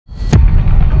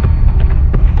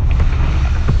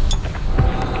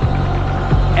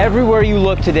Everywhere you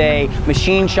look today,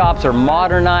 machine shops are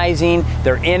modernizing,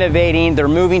 they're innovating, they're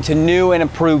moving to new and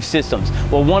improved systems.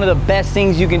 Well, one of the best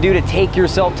things you can do to take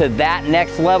yourself to that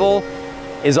next level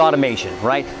is automation,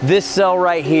 right? This cell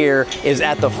right here is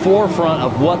at the forefront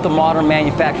of what the modern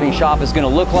manufacturing shop is going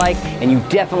to look like, and you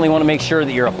definitely want to make sure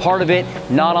that you're a part of it,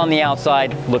 not on the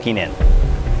outside looking in.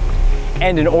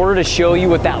 And in order to show you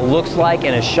what that looks like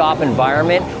in a shop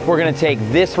environment, we're gonna take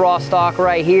this raw stock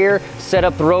right here, set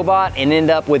up the robot, and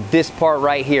end up with this part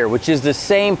right here, which is the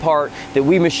same part that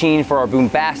we machined for our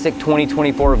Boombastic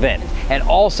 2024 event, and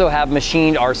also have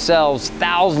machined ourselves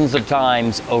thousands of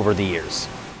times over the years.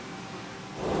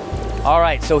 All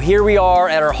right, so here we are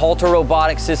at our Halter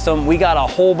Robotics system. We got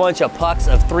a whole bunch of pucks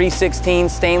of 316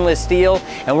 stainless steel,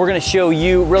 and we're gonna show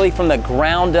you really from the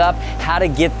ground up how to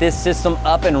get this system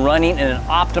up and running in an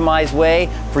optimized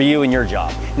way for you and your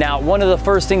job. Now, one of the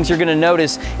first things you're gonna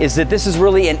notice is that this is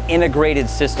really an integrated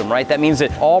system, right? That means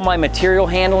that all my material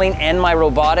handling and my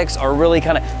robotics are really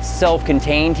kind of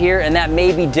self-contained here, and that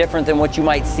may be different than what you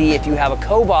might see if you have a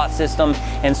cobot system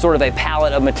and sort of a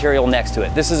pallet of material next to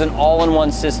it. This is an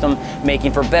all-in-one system,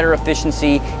 making for better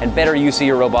efficiency and better use of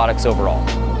your robotics overall.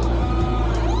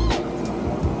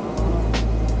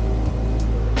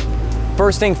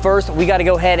 First thing first, we got to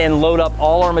go ahead and load up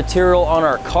all our material on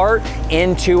our cart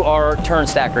into our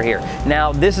Turnstacker here.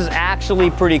 Now, this is actually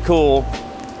pretty cool.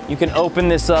 You can open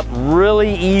this up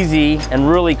really easy and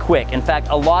really quick. In fact,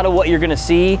 a lot of what you're going to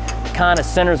see kind of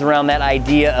centers around that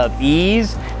idea of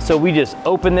ease. So we just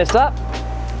open this up,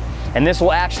 and this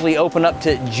will actually open up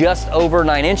to just over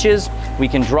 9 inches. We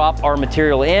can drop our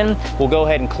material in. We'll go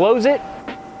ahead and close it,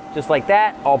 just like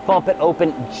that. I'll bump it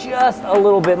open just a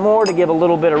little bit more to give a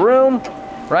little bit of room,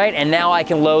 right? And now I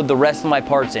can load the rest of my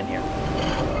parts in here.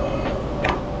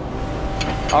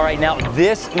 All right, now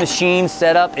this machine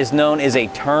setup is known as a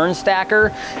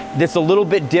Turnstacker. That's a little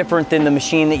bit different than the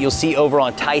machine that you'll see over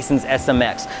on Tyson's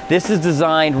SMX. This is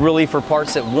designed really for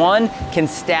parts that one can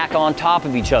stack on top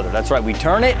of each other. That's right, we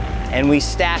turn it and we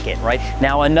stack it, right?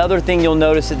 Now, another thing you'll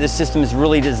notice that this system is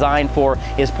really designed for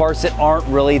is parts that aren't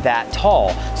really that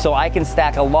tall. So I can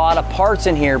stack a lot of parts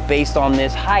in here based on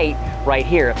this height right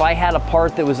here. If I had a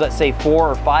part that was, let's say, 4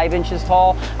 or 5 inches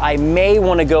tall, I may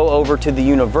want to go over to the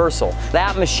universal.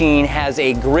 That machine has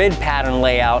a grid pattern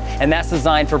layout, and that's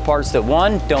designed for parts that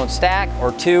one, don't stack,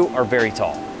 or two, are very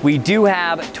tall. We do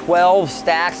have 12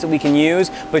 stacks that we can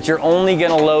use, but you're only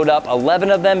gonna load up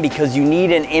 11 of them because you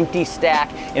need an empty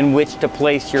stack in which to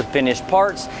place your finished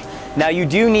parts. Now, you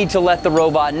do need to let the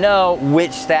robot know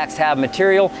which stacks have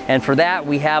material, and for that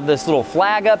we have this little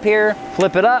flag up here.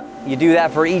 Flip it up, you do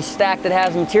that for each stack that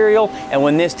has material, and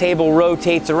when this table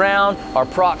rotates around, our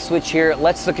proc switch here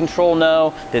lets the control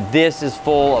know that this is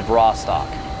full of raw stock.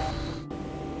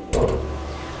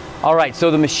 All right, so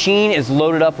the machine is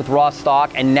loaded up with raw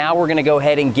stock, and now we're gonna go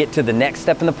ahead and get to the next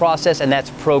step in the process, and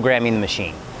that's programming the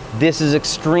machine. This is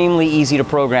extremely easy to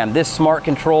program. This smart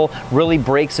control really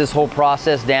breaks this whole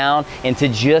process down into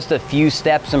just a few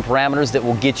steps and parameters that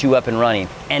will get you up and running.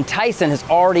 And Tyson has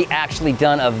already actually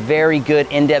done a very good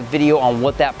in-depth video on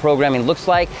what that programming looks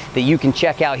like that you can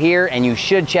check out here, and you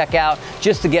should check out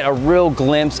just to get a real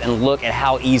glimpse and look at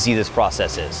how easy this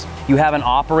process is. You have an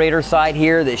operator side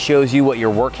here that shows you what your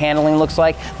work handling looks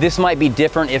like. This might be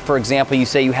different if, for example, you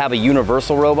say you have a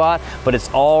universal robot, but it's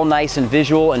all nice and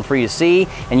visual and free to see.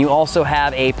 And you also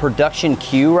have a production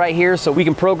queue right here, so we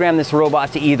can program this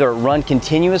robot to either run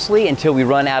continuously until we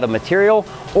run out of material,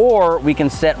 or we can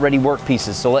set ready work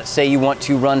pieces. So let's say you want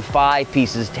to run 5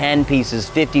 pieces, 10 pieces,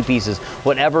 50 pieces,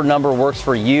 whatever number works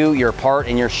for you, your part,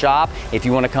 in your shop. If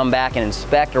you want to come back and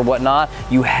inspect or whatnot,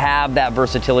 you have that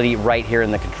versatility right here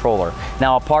in the controller.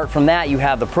 Now, apart from that, you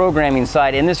have the programming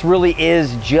side, and this really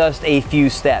is just a few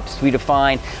steps. We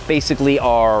define basically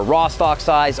our raw stock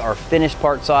size, our finished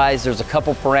part size. There's a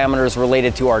couple parameters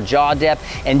related to our jaw depth,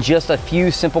 and just a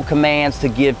few simple commands to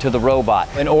give to the robot.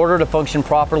 In order to function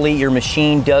properly, your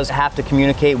machine does have to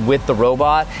communicate with the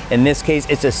robot. In this case,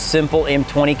 it's a simple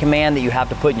M20 command that you have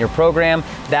to put in your program.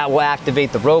 That will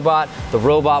activate the robot. The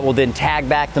robot will then tag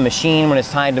back the machine when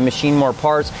it's time to machine more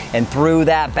parts, and through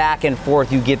that back and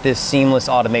forth, you get this seamless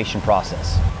automation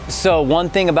process. So one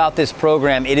thing about this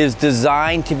program, it is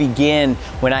designed to begin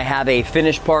when I have a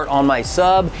finished part on my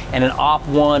sub and an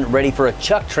op1 ready for a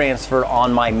chuck transfer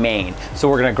on my main. So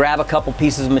we're gonna grab a couple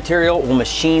pieces of material, we'll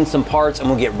machine some parts, and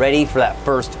we'll get ready for that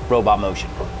first robot motion.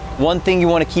 One thing you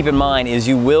want to keep in mind is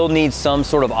you will need some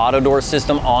sort of Autodoor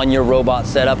system on your robot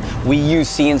setup. We use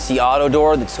CNC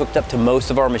Autodoor that's hooked up to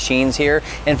most of our machines here.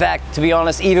 In fact, to be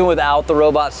honest, even without the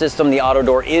robot system, the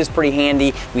Autodoor is pretty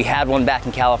handy. We had one back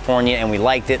in California and we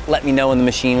liked it. Let me know when the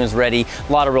machine was ready.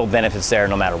 A lot of real benefits there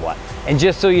no matter what. And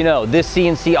just so you know, this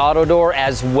CNC Autodoor,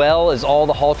 as well as all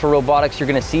the Halter robotics you're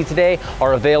going to see today,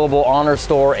 are available on our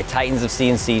store at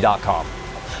titansofcnc.com.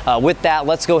 With that,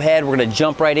 let's go ahead. We're going to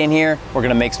jump right in here. We're going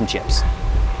to make some chips.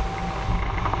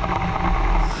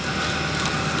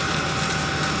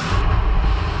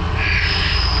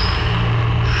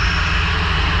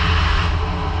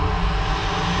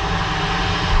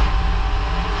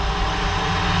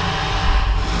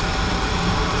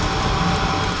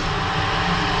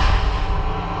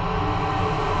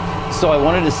 So I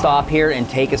wanted to stop here and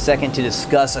take a second to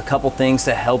discuss a couple things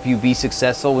to help you be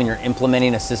successful when you're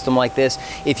implementing a system like this.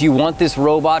 If you want this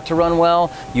robot to run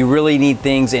well, you really need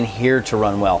things in here to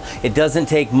run well. It doesn't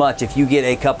take much. If you get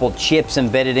a couple chips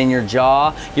embedded in your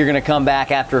jaw, you're gonna come back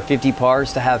after 50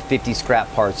 parts to have 50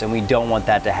 scrap parts, and we don't want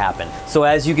that to happen. So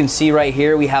as you can see right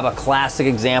here, we have a classic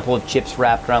example of chips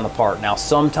wrapped around the part. Now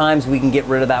sometimes we can get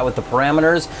rid of that with the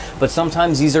parameters, but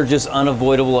sometimes these are just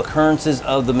unavoidable occurrences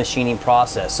of the machining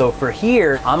process. So for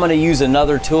here, I'm gonna use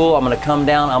another tool. I'm gonna come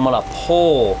down, I'm gonna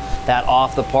pull that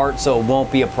off the part so it won't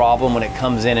be a problem when it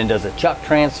comes in and does a chuck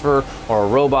transfer or a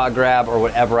robot grab or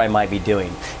whatever I might be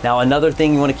doing. Now another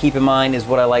thing you wanna keep in mind is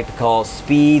what I like to call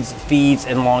speeds, feeds,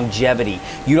 and longevity.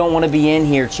 You don't wanna be in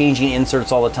here changing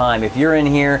inserts all the time. If you're in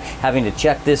here having to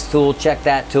check this tool, check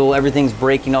that tool, everything's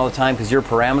breaking all the time because your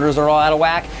parameters are all out of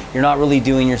whack, you're not really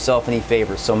doing yourself any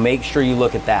favors. So make sure you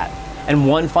look at that. And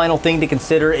one final thing to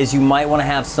consider is you might want to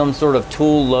have some sort of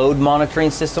tool load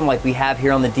monitoring system like we have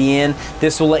here on the DN.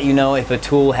 This will let you know if a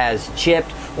tool has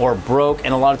chipped or broke,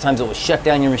 and a lot of times it will shut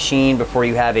down your machine before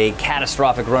you have a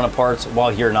catastrophic run of parts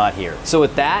while you're not here. So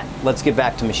with that, let's get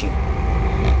back to machining.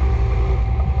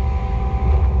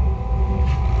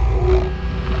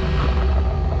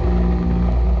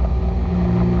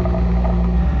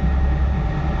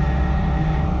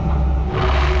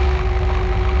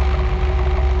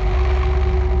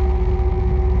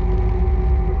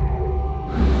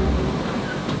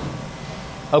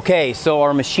 Okay, so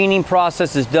our machining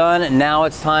process is done. Now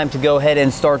it's time to go ahead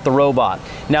and start the robot.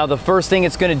 Now the first thing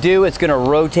it's gonna do, it's gonna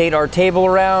rotate our table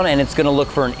around and it's gonna look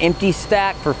for an empty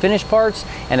stack for finished parts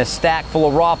and a stack full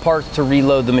of raw parts to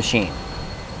reload the machine.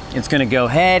 It's gonna go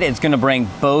ahead, it's gonna bring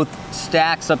both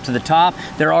stacks up to the top.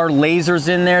 There are lasers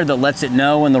in there that lets it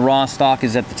know when the raw stock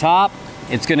is at the top.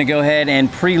 It's gonna go ahead and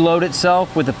preload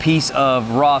itself with a piece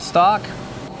of raw stock.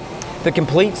 The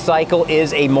complete cycle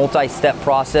is a multi-step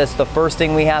process. The first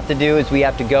thing we have to do is we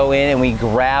have to go in and we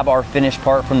grab our finished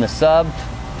part from the sub.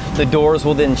 The doors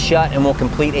will then shut and we'll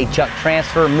complete a chuck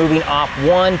transfer, moving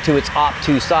op1 to its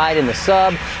op2 side in the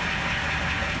sub.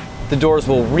 The doors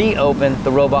will reopen.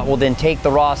 The robot will then take the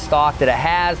raw stock that it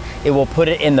has. It will put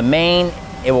it in the main.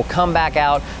 It will come back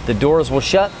out, the doors will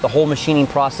shut, the whole machining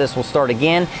process will start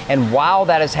again, and while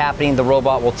that is happening, the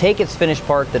robot will take its finished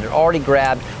part that it already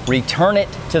grabbed, return it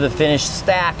to the finished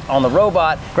stack on the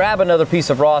robot, grab another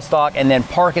piece of raw stock, and then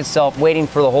park itself, waiting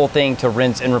for the whole thing to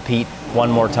rinse and repeat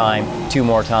one more time, two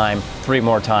more time, three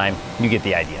more time. You get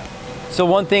the idea. So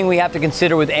one thing we have to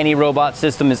consider with any robot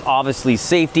system is obviously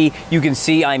safety. You can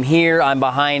see I'm here, I'm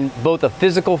behind both a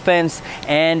physical fence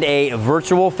and a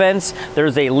virtual fence.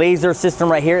 There's a laser system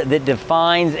right here that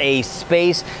defines a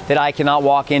space that I cannot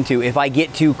walk into. If I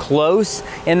get too close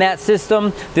in that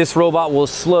system, this robot will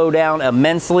slow down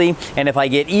immensely. And if I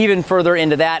get even further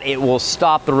into that, it will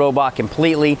stop the robot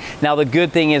completely. Now the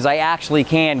good thing is I actually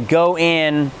can go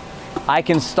in, I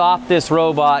can stop this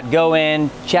robot, go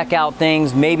in, check out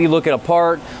things, maybe look at a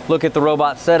part, look at the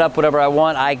robot setup, whatever I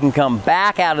want. I can come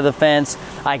back out of the fence,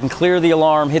 I can clear the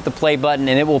alarm, hit the play button,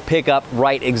 and it will pick up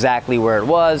right exactly where it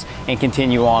was and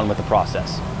continue on with the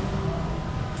process.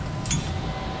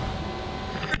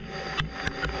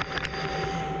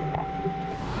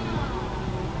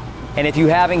 And if you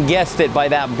haven't guessed it by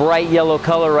that bright yellow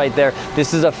color right there,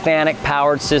 this is a Fanuc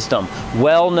powered system.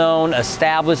 Well-known,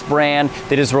 established brand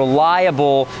that is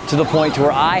reliable to the point to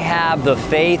where I have the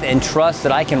faith and trust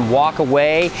that I can walk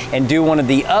away and do one of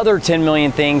the other 10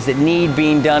 million things that need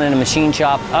being done in a machine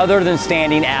shop other than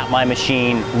standing at my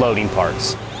machine loading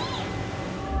parts.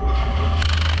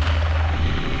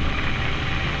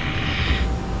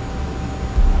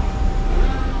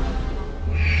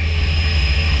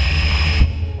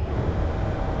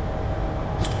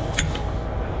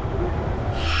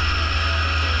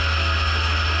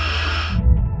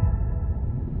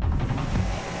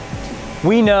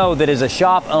 We know that as a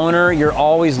shop owner, you're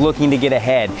always looking to get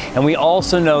ahead. And we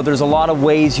also know there's a lot of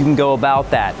ways you can go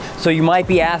about that. So you might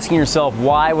be asking yourself,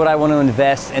 why would I want to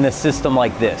invest in a system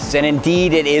like this? And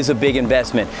indeed, it is a big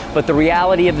investment. But the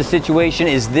reality of the situation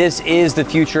is this is the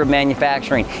future of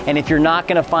manufacturing. And if you're not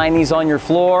going to find these on your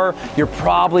floor, you're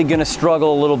probably going to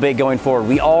struggle a little bit going forward.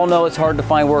 We all know it's hard to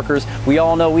find workers. We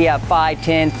all know we have 5,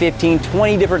 10, 15,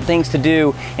 20 different things to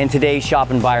do in today's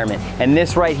shop environment. And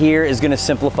this right here is going to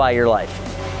simplify your life.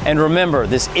 And remember,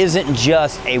 this isn't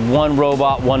just a one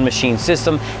robot, one machine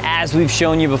system. As we've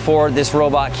shown you before, this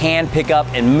robot can pick up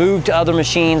and move to other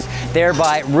machines,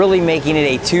 thereby really making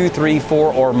it a 2, 3,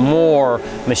 4 or more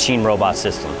machine robot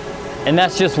system. And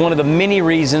that's just one of the many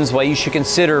reasons why you should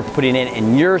consider putting it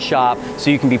in your shop so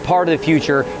you can be part of the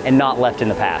future and not left in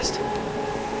the past.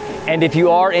 And if you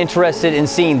are interested in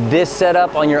seeing this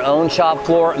setup on your own shop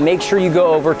floor, make sure you go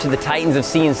over to the Titans of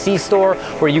CNC store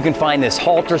where you can find this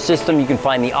halter system, you can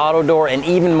find the Autodoor, and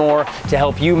even more to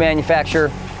help you manufacture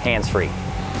hands-free.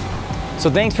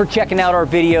 So thanks for checking out our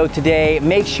video today.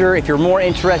 Make sure if you're more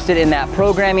interested in that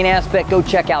programming aspect, go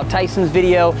check out Tyson's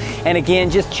video. And again,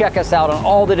 just check us out on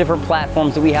all the different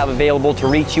platforms that we have available to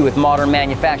reach you with modern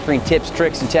manufacturing tips,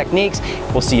 tricks, and techniques.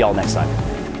 We'll see y'all next time.